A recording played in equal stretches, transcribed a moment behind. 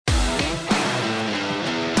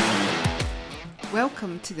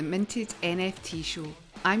Welcome to the Minted NFT Show.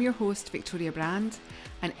 I'm your host, Victoria Brand,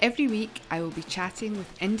 and every week I will be chatting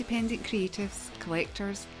with independent creatives,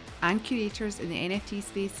 collectors, and curators in the NFT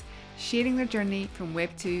space, sharing their journey from Web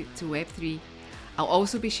 2 to Web 3. I'll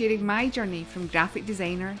also be sharing my journey from graphic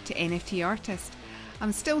designer to NFT artist.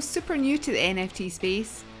 I'm still super new to the NFT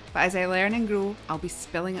space, but as I learn and grow, I'll be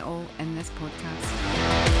spilling it all in this podcast.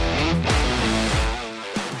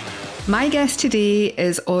 My guest today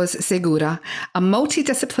is Oz Segura, a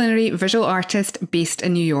multidisciplinary visual artist based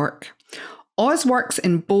in New York. Oz works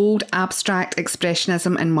in bold, abstract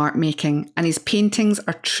expressionism and mark making, and his paintings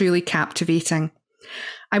are truly captivating.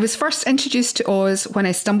 I was first introduced to Oz when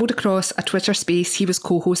I stumbled across a Twitter space he was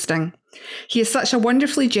co-hosting. He is such a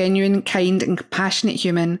wonderfully genuine, kind and compassionate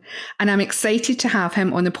human, and I'm excited to have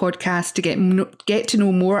him on the podcast to get to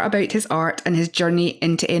know more about his art and his journey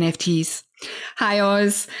into NFTs. Hi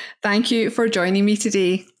Oz, thank you for joining me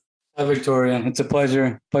today. Hi Victoria, it's a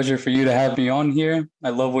pleasure for you to have me on here. I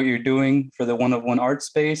love what you're doing for the one-of-one art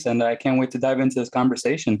space, and I can't wait to dive into this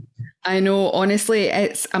conversation. I know, honestly,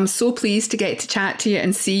 I'm so pleased to get to chat to you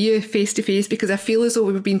and see you face to face, because I feel as though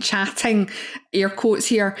we've been chatting, air quotes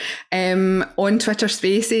here, on Twitter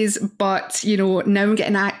Spaces, but now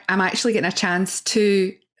I'm actually getting a chance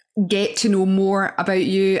to get to know more about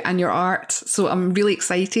you and your art. So I'm really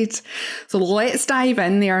excited. So let's dive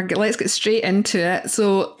in there. Let's get straight into it.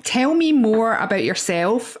 So tell me more about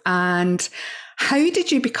yourself and how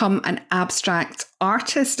did you become an abstract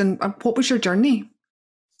artist, and what was your journey?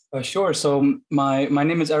 Sure. So my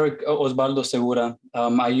name is Eric Osvaldo Segura.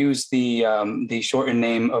 I use the shortened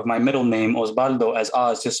name of my middle name, Osvaldo, as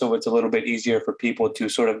Oz, just so it's a little bit easier for people to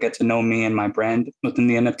sort of get to know me and my brand within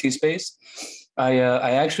the NFT space.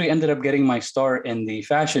 I actually ended up getting my start in the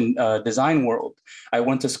fashion design world. I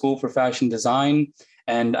went to school for fashion design,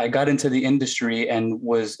 and I got into the industry and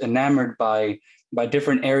was enamored by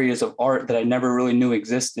different areas of art that I never really knew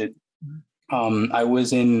existed. I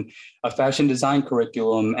was in a fashion design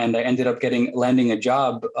curriculum, and I ended up landing a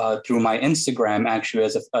job through my Instagram, actually,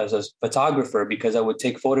 as a photographer, because I would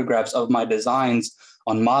take photographs of my designs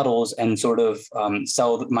on models and sort of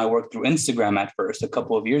sell my work through Instagram at first, a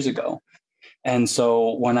couple of years ago. And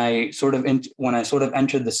so when I sort of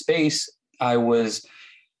entered the space, I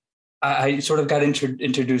sort of got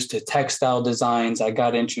introduced to textile designs. I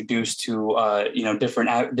got introduced to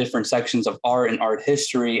different sections of art and art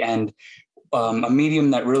history, and a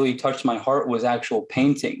medium that really touched my heart was actual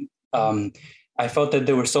painting. I felt that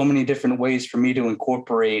there were so many different ways for me to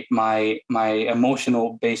incorporate my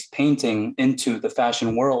emotional based painting into the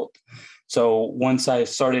fashion world. So once I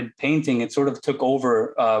started painting, it sort of took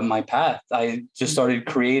over my path. I just started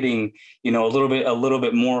creating, a little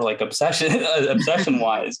bit more like obsession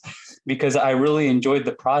wise, because I really enjoyed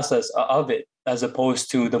the process of it, as opposed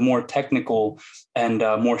to the more technical and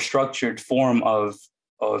more structured form of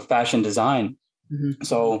fashion design. Mm-hmm.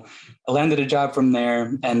 So I landed a job from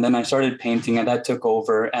there, and then I started painting, and that took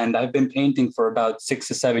over. And I've been painting for about 6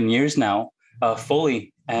 to 7 years now,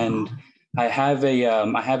 fully. And I have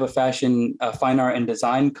a fashion fine art and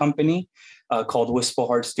design company called Wistful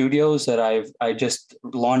Heart Studios that I just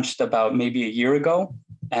launched about maybe a year ago,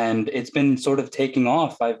 and it's been sort of taking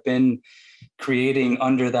off. I've been creating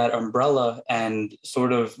under that umbrella and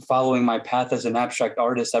sort of following my path as an abstract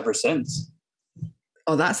artist ever since.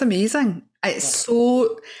 Oh, that's amazing. It's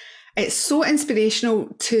so inspirational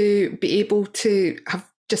to be able to have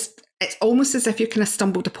it's almost as if you kind of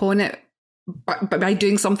stumbled upon it but by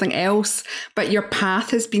doing something else, but your path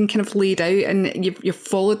has been kind of laid out and you've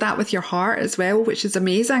followed that with your heart as well, which is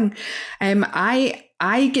amazing. I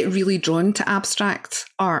get really drawn to abstract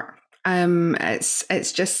art.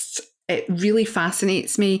 It really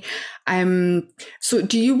fascinates me. So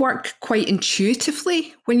do you work quite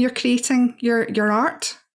intuitively when you're creating your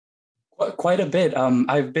art? Quite a bit.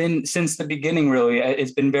 I've been, since the beginning, really,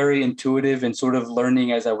 it's been very intuitive and sort of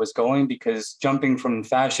learning as I was going, because jumping from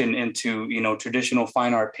fashion into, traditional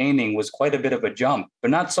fine art painting was quite a bit of a jump,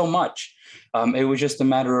 but not so much. It was just a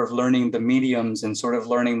matter of learning the mediums and sort of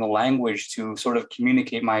learning the language to sort of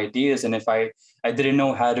communicate my ideas. And if I didn't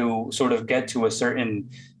know how to sort of get to a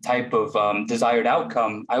certain type of desired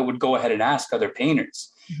outcome, I would go ahead and ask other painters.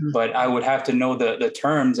 Mm-hmm. But I would have to know the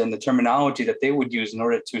terms and the terminology that they would use in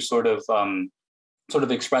order to sort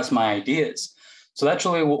of express my ideas. So that's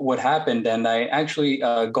really what happened. And I actually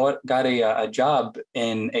got a job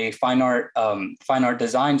in a fine art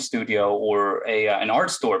design studio, or an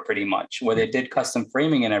art store, pretty much, where they did custom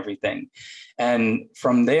framing and everything. And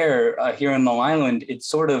from there, here in Long Island, it's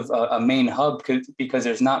sort of a main hub because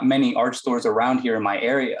there's not many art stores around here in my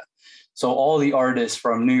area. So all the artists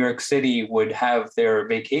from New York City would have their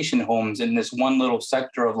vacation homes in this one little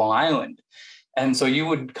sector of Long Island. And so you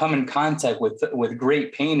would come in contact with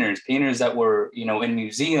great painters that were, in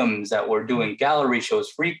museums, that were doing gallery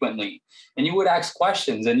shows frequently. And you would ask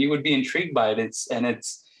questions and you would be intrigued by it.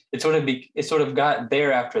 It sort of got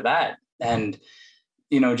there after that. And,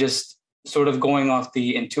 just sort of going off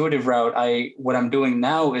the intuitive route, what I'm doing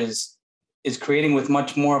now is creating with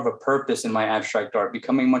much more of a purpose in my abstract art,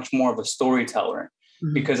 becoming much more of a storyteller,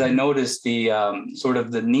 because I noticed the sort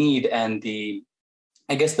of the need and the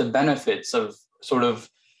benefits of sort of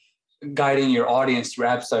guiding your audience through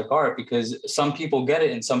abstract art, because some people get it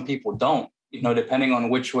and some people don't, depending on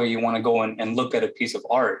which way you want to go and look at a piece of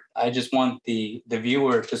art. I just want the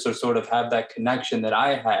viewer to sort of have that connection that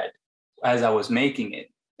I had as I was making it.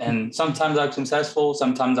 And sometimes I'm successful,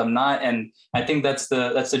 sometimes I'm not. And I think that's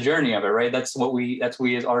the journey of it, right? That's what we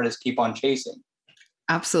as artists keep on chasing.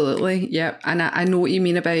 Absolutely. Yeah. And I know what you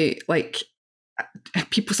mean about like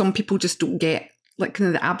some people just don't get like kind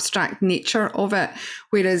of the abstract nature of it.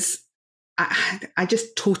 Whereas I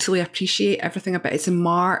just totally appreciate everything about it. It's the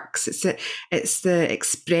marks, it's the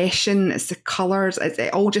expression, it's the colours,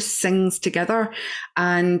 it all just sings together.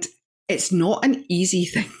 And it's not an easy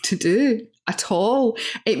thing to do at all.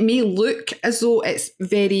 It may look as though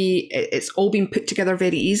it's all been put together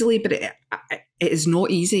very easily, but it is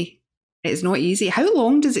not easy. It is not easy. How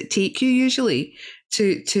long does it take you usually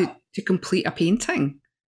to complete a painting?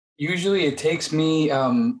 Usually it takes me,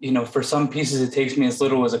 for some pieces, it takes me as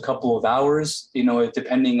little as a couple of hours,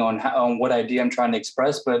 depending on what idea I'm trying to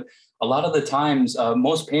express. But a lot of the times,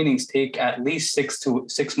 most paintings take at least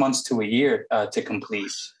 6 months to a year to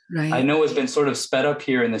complete. Right. I know it's been sort of sped up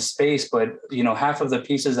here in the space, but, half of the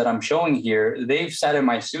pieces that I'm showing here, they've sat in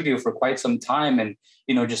my studio for quite some time. And,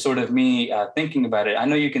 just sort of me thinking about it. I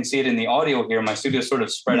know you can see it in the audio here. My studio's sort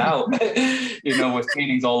of spread out, with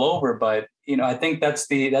paintings all over. But, I think that's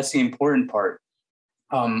the important part.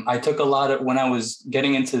 I took a lot of, when I was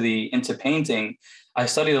getting into painting, I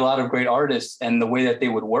studied a lot of great artists and the way that they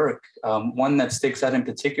would work. One that sticks out in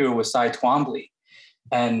particular was Cy Twombly.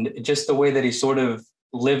 And just the way that he sort of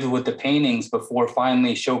lived with the paintings before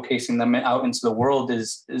finally showcasing them out into the world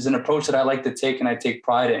is an approach that I like to take and I take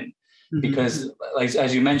pride in. Because like,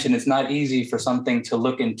 as you mentioned, it's not easy for something to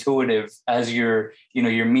look intuitive as you're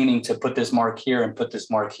meaning to put this mark here and put this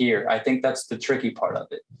mark here. I think that's the tricky part of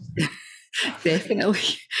it.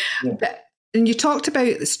 Definitely. Yeah. And you talked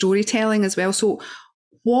about the storytelling as well. So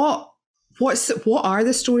what are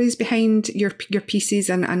the stories behind your pieces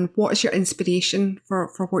and what is your inspiration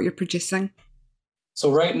for what you're producing? So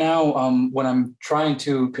right now, what I'm trying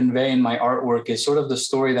to convey in my artwork is sort of the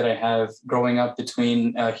story that I have growing up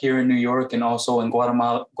between here in New York and also in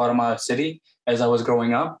Guatemala City as I was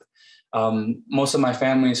growing up. Most of my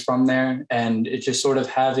family is from there, and it's just sort of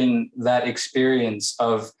having that experience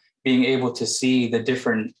of being able to see the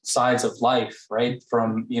different sides of life, right?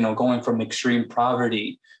 From, going from extreme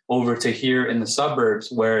poverty over to here in the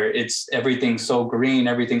suburbs where it's everything so green,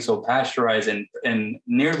 everything so pasteurized and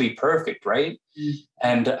nearly perfect, right?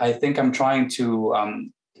 And I think I'm trying to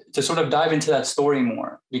sort of dive into that story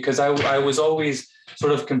more, because I was always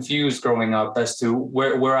sort of confused growing up as to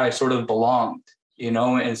where I sort of belonged,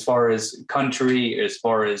 as far as country, as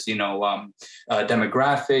far as,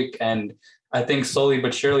 demographic. And I think slowly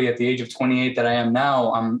but surely at the age of 28 that I am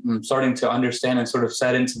now, I'm starting to understand and sort of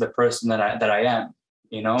set into the person that I am,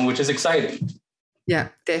 which is exciting. Yeah,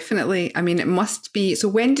 definitely. I mean, it must be. So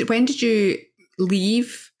when did you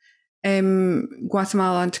leave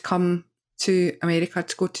Guatemala and to come to America,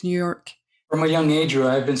 to go to New York? From a young age,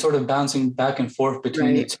 I've been sort of bouncing back and forth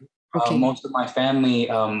between the two. Okay. Most of my family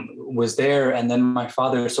was there, and then my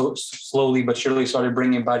father so slowly but surely started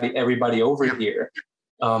bringing everybody over here.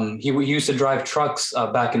 He used to drive trucks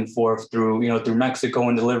back and forth through Mexico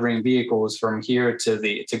and delivering vehicles from here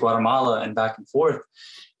to Guatemala and back and forth.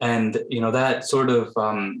 And, that sort of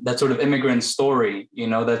immigrant story,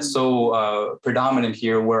 that's so predominant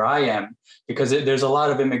here where I am, because there's a lot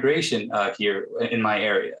of immigration here in my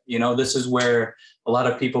area. This is where a lot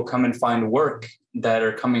of people come and find work that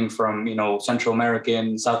are coming from, Central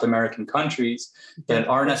American, South American countries that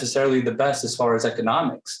aren't necessarily the best as far as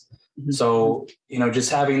economics. So, just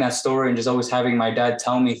having that story and just always having my dad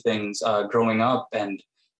tell me things growing up, and,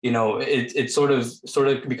 it sort of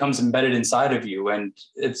becomes embedded inside of you, and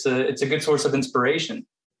it's a good source of inspiration.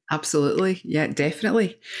 Absolutely. Yeah,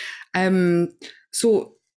 definitely.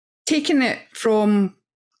 So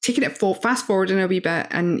fast forwarding a wee bit,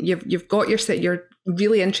 and you've got you're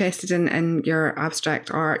really interested in your abstract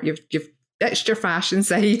art. You've ditched your fashion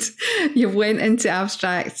side. You've went into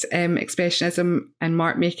abstract expressionism and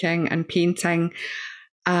mark making and painting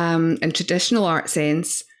and traditional art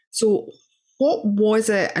sense. So what was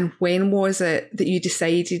it and when was it that you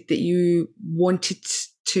decided that you wanted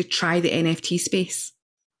to try the NFT space?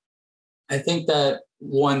 I think that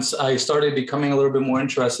once I started becoming a little bit more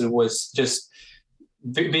interested was just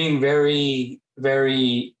being very,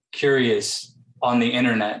 very curious on the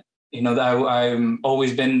internet. You know, I've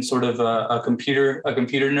always been sort of a computer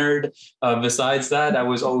nerd. Besides that, I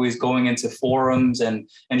was always going into forums and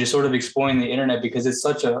just sort of exploring the internet because it's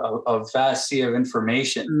such a vast sea of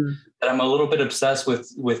information that I'm a little bit obsessed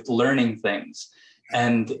with learning things.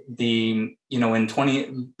 And in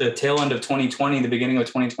the tail end of 2020, the beginning of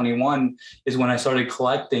 2021 is when I started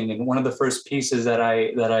collecting. And one of the first pieces that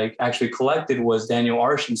I actually collected was Daniel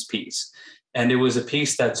Arshen's piece. And it was a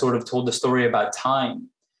piece that sort of told the story about time.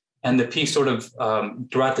 And the piece sort of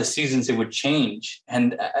throughout the seasons, it would change.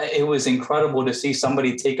 And it was incredible to see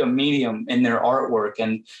somebody take a medium in their artwork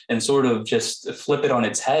and sort of just flip it on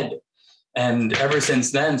its head. And ever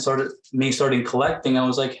since then, starting collecting, I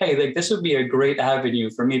was like, hey, like this would be a great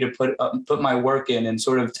avenue for me to put my work in and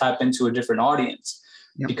sort of tap into a different audience.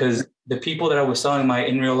 Yep. Because the people that I was selling my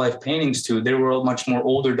in real life paintings to, they were a much more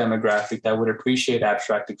older demographic that would appreciate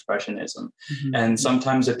abstract expressionism. Mm-hmm. And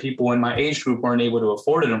sometimes the people in my age group weren't able to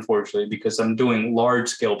afford it, unfortunately, because I'm doing large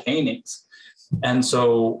scale paintings. And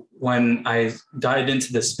so when I dived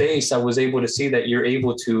into the space, I was able to see that you're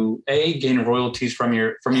able to gain royalties from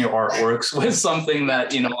your artworks was something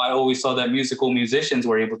that, you know, I always saw that musicians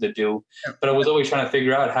were able to do, but I was always trying to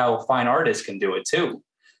figure out how fine artists can do it too.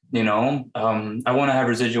 You know, I want to have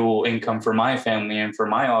residual income for my family and for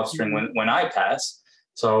my offspring when I pass.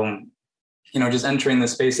 So, you know, just entering the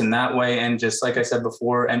space in that way. And just like I said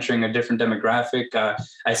before, entering a different demographic.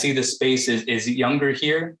 I see the space is younger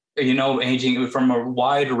here, you know, aging from a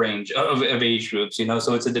wide range of age groups, you know,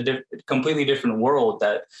 so it's a completely different world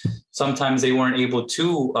that sometimes they weren't able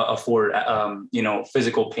to afford, you know,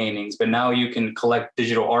 physical paintings, but now you can collect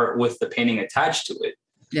digital art with the painting attached to it.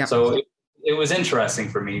 Yeah. So it was interesting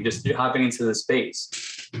for me just hopping into the space.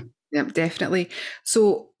 Yep, definitely.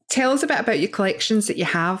 So tell us a bit about your collections that you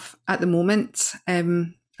have at the moment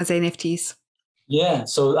as NFTs. Yeah,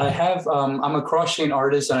 so I have, I'm a cross-chain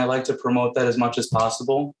artist and I like to promote that as much as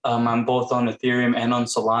possible. I'm both on Ethereum and on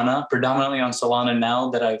Solana, predominantly on Solana now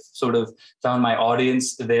that I've sort of found my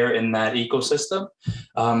audience there in that ecosystem.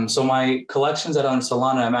 So my collections that are on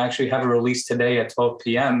Solana, I actually have a release today at 12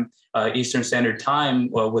 p.m. Eastern Standard Time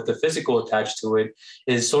with the physical attached to it,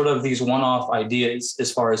 is sort of these one-off ideas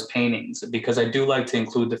as far as paintings, because I do like to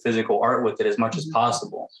include the physical art with it as much as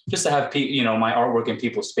possible, just to have you know, my artwork in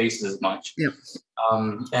people's spaces as much. Yep.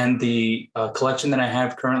 And the collection that I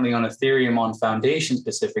have currently on Ethereum on Foundation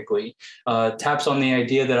specifically taps on the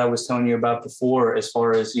idea that I was telling you about before, as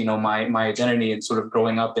far as, you know, my identity and sort of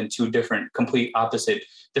growing up in two complete opposite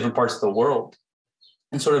different parts of the world,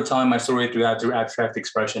 and sort of telling my story through abstract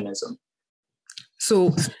expressionism.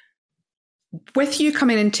 So with you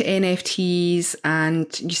coming into NFTs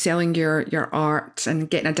and you selling your art and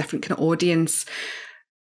getting a different kind of audience,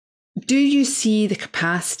 do you see the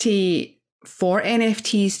capacity for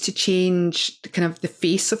NFTs to change kind of the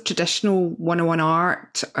face of traditional 101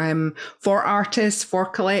 art for artists, for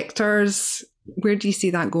collectors? Where do you see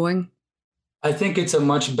that going? I think it's a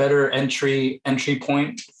much better entry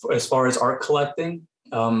point as far as art collecting.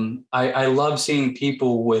 I love seeing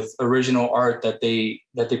people with original art that they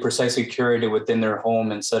precisely curated within their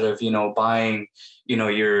home, instead of, you know, buying, you know,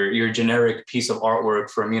 your generic piece of artwork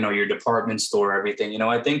from, you know, your department store, everything. You know,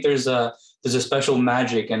 I think there's a special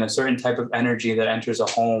magic and a certain type of energy that enters a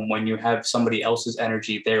home when you have somebody else's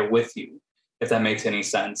energy there with you, if that makes any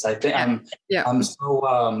sense. I think I'm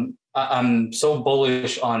so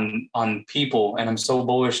bullish on people, and I'm so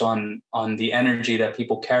bullish on the energy that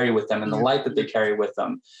people carry with them and the light that they carry with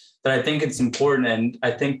them, that I think it's important. And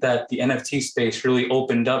I think that the NFT space really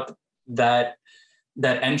opened up that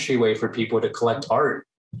entryway for people to collect art.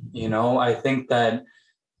 You know, I think that,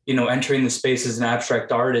 you know, entering the space as an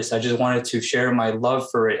abstract artist, I just wanted to share my love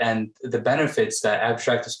for it and the benefits that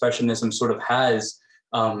abstract expressionism sort of has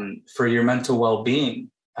for your mental well-being.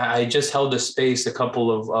 I just held a space a couple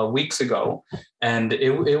of weeks ago, and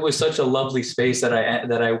it was such a lovely space that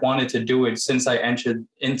I wanted to do it since I entered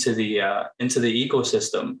into the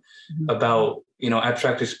ecosystem about, you know,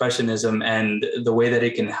 abstract expressionism and the way that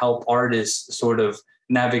it can help artists sort of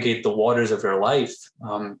navigate the waters of their life.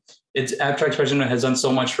 It's abstract expressionism has done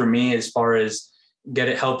so much for me as far as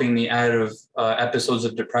helping me out of episodes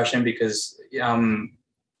of depression, because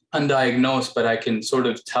undiagnosed, but I can sort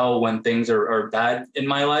of tell when things are bad in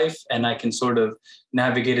my life, and I can sort of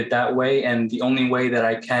navigate it that way. And the only way that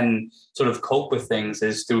I can sort of cope with things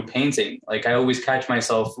is through painting. Like I always catch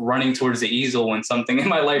myself running towards the easel when something in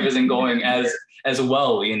my life isn't going as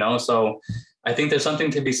well, you know? So I think there's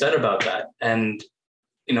something to be said about that. And,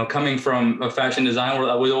 you know, coming from a fashion design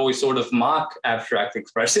world, I would always sort of mock abstract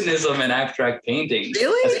expressionism and abstract painting.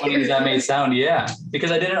 Really? As funny as that may sound, yeah,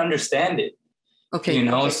 because I didn't understand it. Okay. You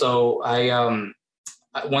know, so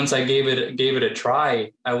once I gave it a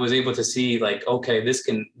try, I was able to see like, okay, this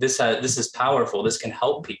is powerful. This can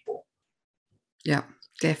help people. Yeah,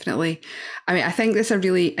 definitely. I mean, I think that's a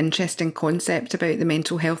really interesting concept about the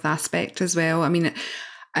mental health aspect as well. I mean,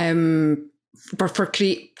 for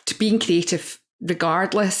being creative,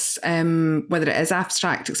 regardless, whether it is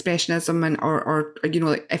abstract expressionism and or you know,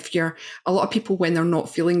 like if you're, a lot of people when they're not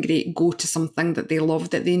feeling great go to something that they love,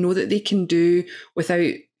 that they know that they can do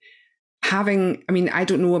without having, I mean, I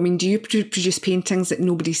don't know, I mean, do you produce paintings that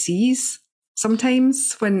nobody sees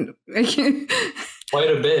sometimes when Quite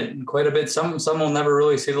a bit. Some will never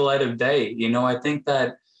really see the light of day. You know, I think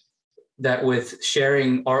that with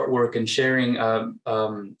sharing artwork and sharing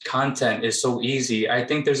content is so easy. I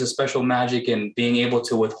think there's a special magic in being able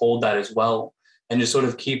to withhold that as well, and just sort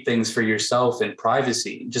of keep things for yourself in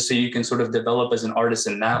privacy, just so you can sort of develop as an artist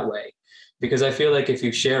in that way. Because I feel like if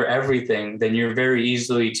you share everything, then you're very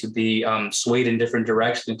easily to be swayed in different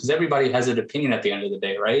directions, because everybody has an opinion at the end of the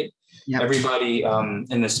day, right? Yep. Everybody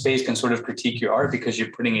in the space can sort of critique your art because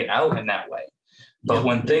you're putting it out in that way. But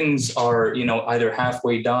when things are, you know, either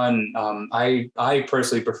halfway done, I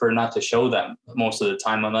personally prefer not to show them most of the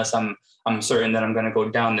time, unless I'm certain that I'm going to go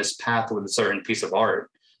down this path with a certain piece of art.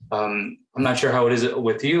 I'm not sure how it is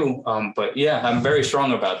with you, but yeah, I'm very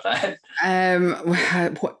strong about that.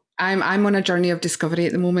 I'm on a journey of discovery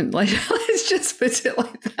at the moment. Like, let's just put it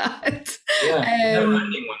like that. Yeah,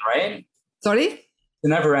 never-ending one, right? Sorry? The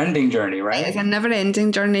never-ending journey, right? It's a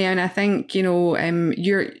never-ending journey, and I think, you know,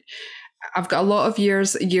 I've got a lot of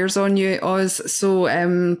years on you, Oz. So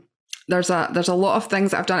there's a lot of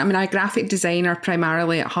things that I've done. I mean, I'm a graphic designer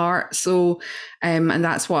primarily at heart, so and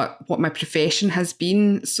that's what my profession has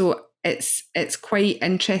been. So it's quite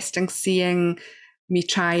interesting seeing me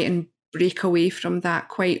try and break away from that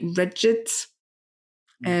quite rigid.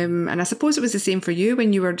 And I suppose it was the same for you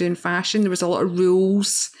when you were doing fashion. There was a lot of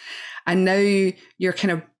rules. And now you're kind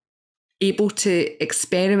of able to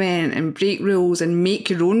experiment and break rules and make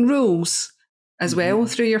your own rules as well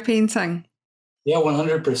through your painting. Yeah,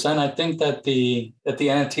 100%. I think that the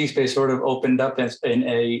NFT space sort of opened up in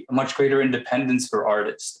a much greater independence for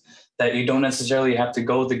artists, that you don't necessarily have to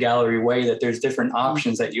go the gallery way, that there's different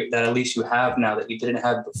options that at least you have now that you didn't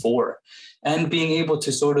have before. And being able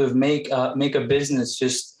to sort of make a business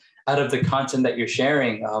just out of the content that you're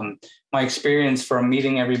sharing. My experience from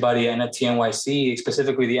meeting everybody at NFT NYC,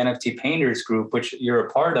 specifically the NFT Painters group, which you're a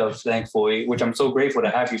part of, thankfully, which I'm so grateful to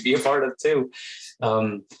have you be a part of too,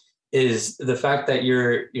 is the fact that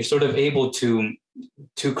you're sort of able to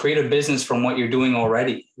create a business from what you're doing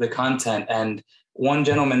already, the content. And one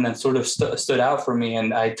gentleman that sort of stood out for me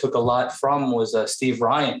and I took a lot from was Steve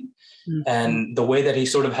Ryan. Mm-hmm. And the way that he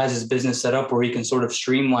sort of has his business set up where he can sort of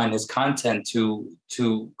streamline his content to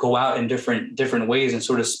go out in different ways and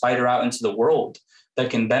sort of spider out into the world that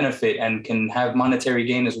can benefit and can have monetary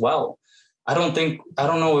gain as well. I don't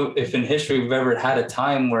know if in history we've ever had a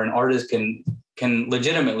time where an artist can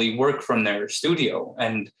legitimately work from their studio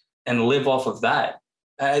and live off of that.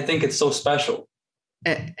 I think it's so special.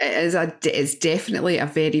 It's definitely a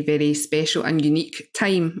very, very special and unique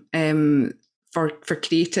time for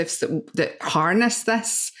creatives that harness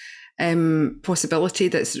this possibility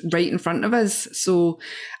that's right in front of us. So,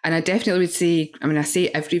 and I definitely would say, I mean, I say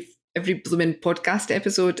every blooming podcast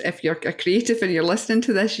episode, if you're a creative and you're listening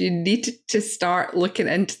to this, you need to start looking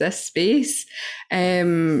into this space,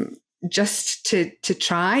 just to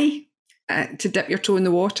try to dip your toe in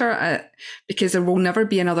the water, because there will never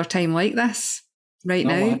be another time like this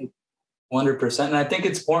now. 100%. And I think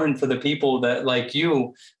it's important for the people that, like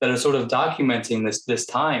you, that are sort of documenting this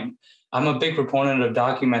time. I'm a big proponent of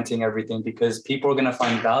documenting everything because people are going to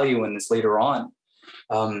find value in this later on.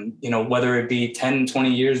 Whether it be 10, 20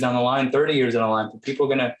 years down the line, 30 years down the line, people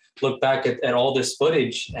are going to look back at all this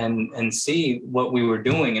footage and see what we were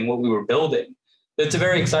doing and what we were building. It's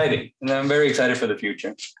very exciting, and I'm very excited for the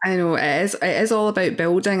future. I know it is all about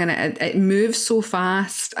building, and it moves so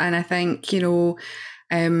fast. And I think,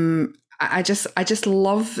 I just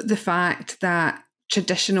love the fact that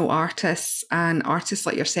traditional artists and artists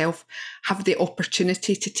like yourself have the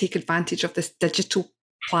opportunity to take advantage of this digital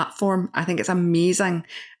platform. I think it's amazing.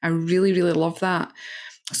 I really, really love that.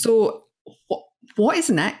 So what is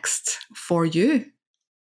next for you?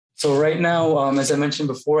 So right now, as I mentioned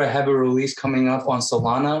before, I have a release coming up on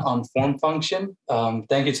Solana on Form Function.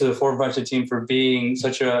 Thank you to the Form Function team for being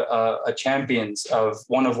such a champions of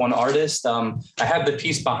one artist. I have the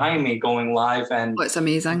piece behind me going live, and it's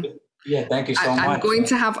amazing. Yeah, thank you so much. I'm going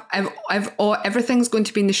to have everything's going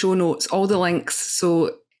to be in the show notes, all the links.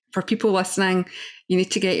 So for people listening, you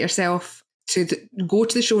need to get yourself to go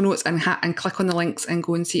to the show notes and click on the links and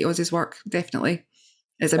go and see Oz's work. Definitely,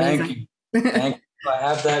 it's amazing. Thank you. Thank you. I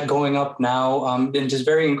have that going up now, and just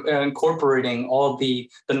very incorporating all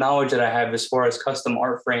the knowledge that I have as far as custom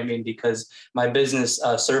art framing, because my business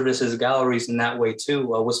services galleries in that way too,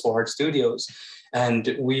 Wistful Heart Studios.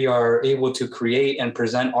 And we are able to create and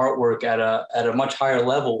present artwork at a much higher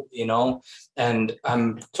level, you know. And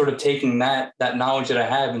I'm sort of taking that knowledge that I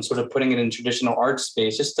have and sort of putting it in traditional art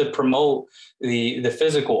space just to promote the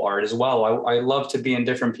physical art as well. I love to be in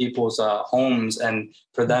different people's homes and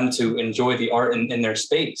for them to enjoy the art in their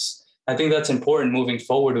space. I think that's important moving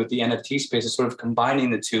forward with the NFT space, is sort of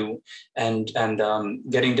combining the two and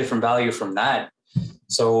getting different value from that.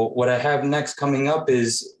 So what I have next coming up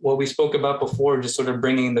is what we spoke about before, just sort of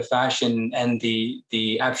bringing the fashion and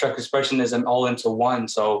the abstract expressionism all into one.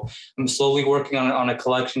 So I'm slowly working on a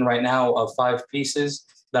collection right now of 5 pieces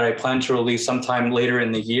that I plan to release sometime later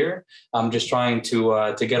in the year. I'm just trying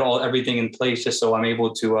to get everything in place, just so I'm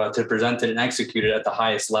able to present it and execute it at the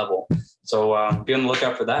highest level. So be on the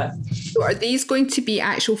lookout for that. So are these going to be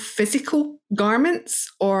actual physical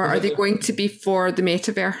garments, or are they going to be for the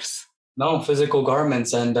metaverse? No, physical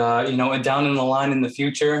garments. And, and down in the line in the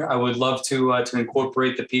future, I would love to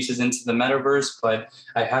incorporate the pieces into the metaverse, but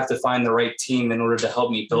I have to find the right team in order to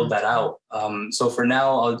help me build that out. So for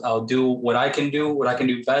now, I'll do what I can do. What I can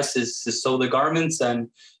do best is to sew the garments and,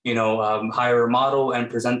 hire a model and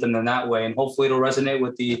present them in that way. And hopefully it'll resonate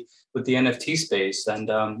with the NFT space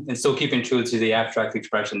and still keeping true to the abstract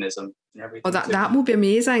expressionism and everything. Oh, that will be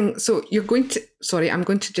amazing. So you're going to, sorry, I'm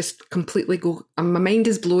going to just completely go, my mind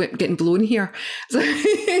is getting blown here.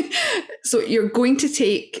 So you're going to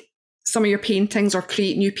take some of your paintings or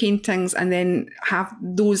create new paintings and then have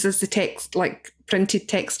those as the text, like printed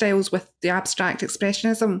textiles with the abstract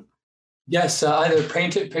expressionism? Yes, either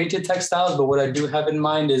painted textiles, but what I do have in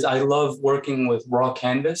mind is I love working with raw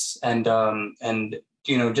canvas and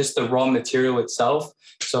just the raw material itself.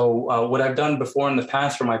 So what I've done before in the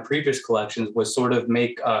past for my previous collections was sort of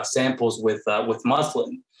make samples with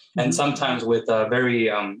muslin and sometimes with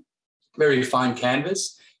very fine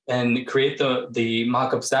canvas and create the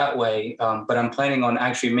mock-ups that way. But I'm planning on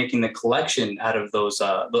actually making the collection out of those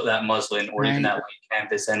that muslin or even that white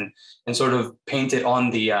canvas and sort of paint it on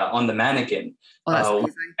the mannequin.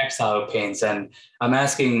 With textile paints. And I'm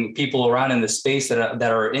asking people around in the space that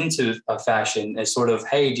are into fashion as sort of,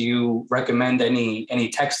 hey, do you recommend any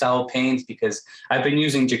textile paints? Because I've been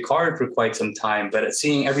using Jacquard for quite some time, but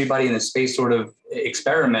seeing everybody in the space sort of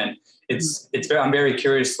experiment, I'm very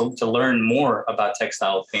curious to learn more about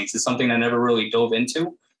textile paints. It's something I never really dove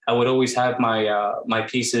into. I would always have my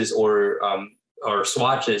pieces or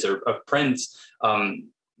swatches or prints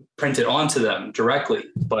printed onto them directly,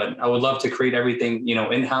 but I would love to create everything,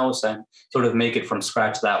 in-house and sort of make it from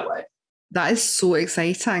scratch that way. That is so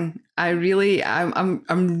exciting. I'm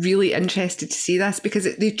really interested to see this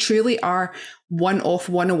because they truly are one-off,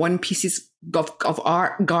 one-on-one pieces of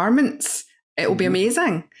art garments. It will be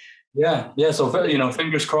amazing. Yeah. So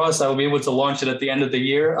fingers crossed, I'll be able to launch it at the end of the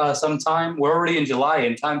year sometime. We're already in July,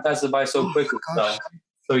 and time passes by so quickly.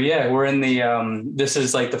 So yeah, we're in the. This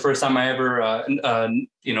is like the first time I ever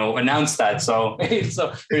announced that. So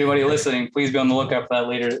so everybody listening, please be on the lookout for that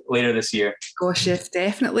later this year. Gosh, yes,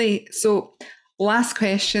 definitely. So last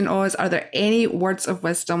question, Oz, are there any words of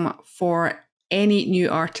wisdom for any new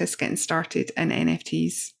artists getting started in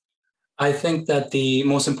NFTs? I think that the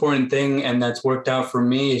most important thing, and that's worked out for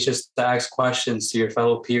me, is just to ask questions to your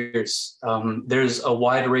fellow peers. There's a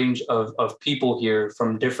wide range of people here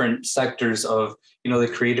from different sectors of, the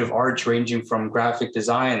creative arts, ranging from graphic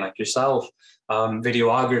design, like yourself,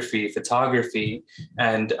 videography, photography.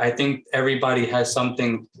 And I think everybody has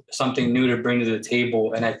something new to bring to the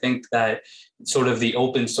table. And I think that sort of the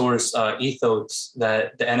open source ethos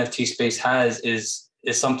that the NFT space has is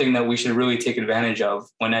something that we should really take advantage of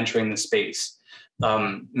when entering the space.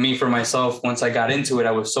 Me, for myself, once I got into it,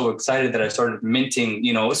 I was so excited that I started minting,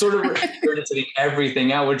 sort of editing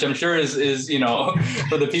everything out, which I'm sure is,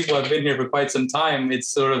 for the people who have been here for quite some time, it's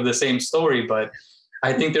sort of the same story. But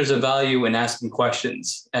I think there's a value in asking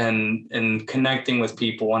questions and connecting with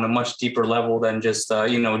people on a much deeper level than just,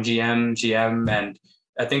 GM, and,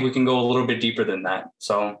 I think we can go a little bit deeper than that.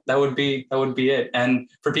 So that would be it. And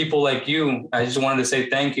for people like you, I just wanted to say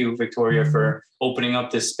thank you, Victoria, for opening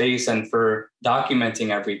up this space and for documenting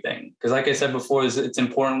everything. Because like I said before, it's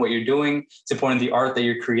important what you're doing. It's important the art that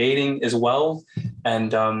you're creating as well.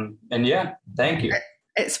 And yeah, thank you.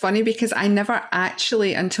 It's funny because I never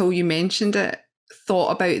actually, until you mentioned it,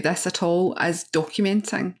 thought about this at all as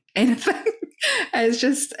documenting anything. It's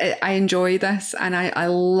just, I enjoy this, and I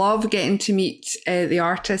love getting to meet the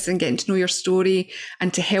artists and getting to know your story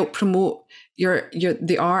and to help promote your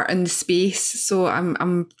the art and the space. So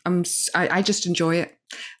I just enjoy it.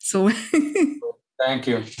 So thank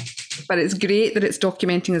you. But it's great that it's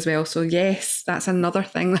documenting as well. So yes, that's another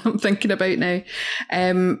thing that I'm thinking about now.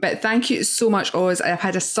 But thank you so much, Oz. I've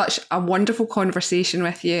had such a wonderful conversation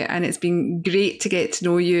with you, and it's been great to get to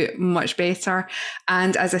know you much better.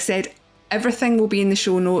 And as I said, everything will be in the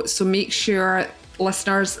show notes. So make sure,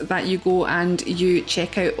 listeners, that you go and you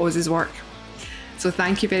check out Oz's work. So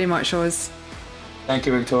thank you very much, Oz. Thank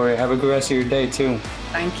you, Victoria. Have a good rest of your day too.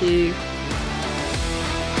 Thank you.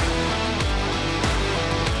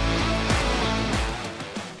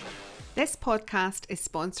 This podcast is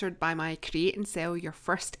sponsored by my Create and Sell Your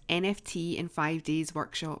First NFT in 5 Days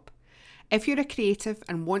workshop. If you're a creative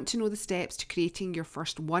and want to know the steps to creating your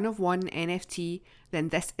first one-of-one NFT, then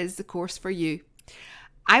this is the course for you.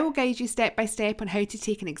 I will guide you step by step on how to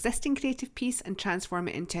take an existing creative piece and transform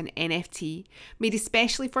it into an NFT, made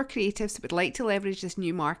especially for creatives who would like to leverage this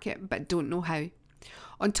new market but don't know how.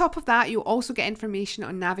 On top of that, you'll also get information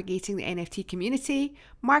on navigating the NFT community,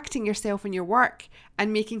 marketing yourself and your work,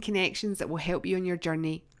 and making connections that will help you on your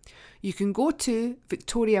journey. You can go to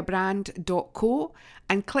victoriabrand.co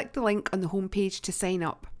and click the link on the homepage to sign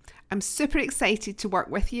up. I'm super excited to work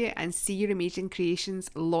with you and see your amazing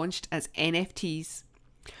creations launched as NFTs.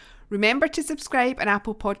 Remember to subscribe on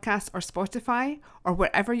Apple Podcasts or Spotify or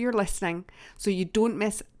wherever you're listening so you don't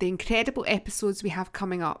miss the incredible episodes we have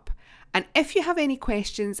coming up. And if you have any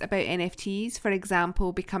questions about NFTs, for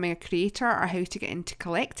example, becoming a creator or how to get into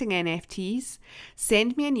collecting NFTs,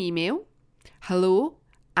 send me an email,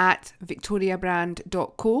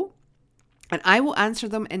 hello@victoriabrand.co, and I will answer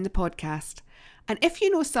them in the podcast. And if you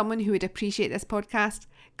know someone who would appreciate this podcast,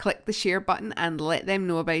 click the share button and let them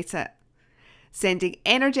know about it. Sending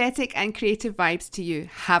energetic and creative vibes to you.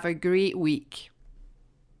 Have a great week.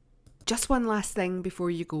 Just one last thing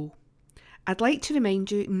before you go. I'd like to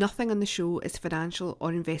remind you, nothing on the show is financial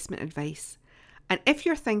or investment advice. And if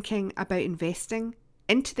you're thinking about investing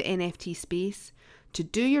into the NFT space, to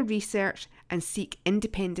do your research and seek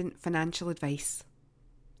independent financial advice.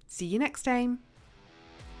 See you next time.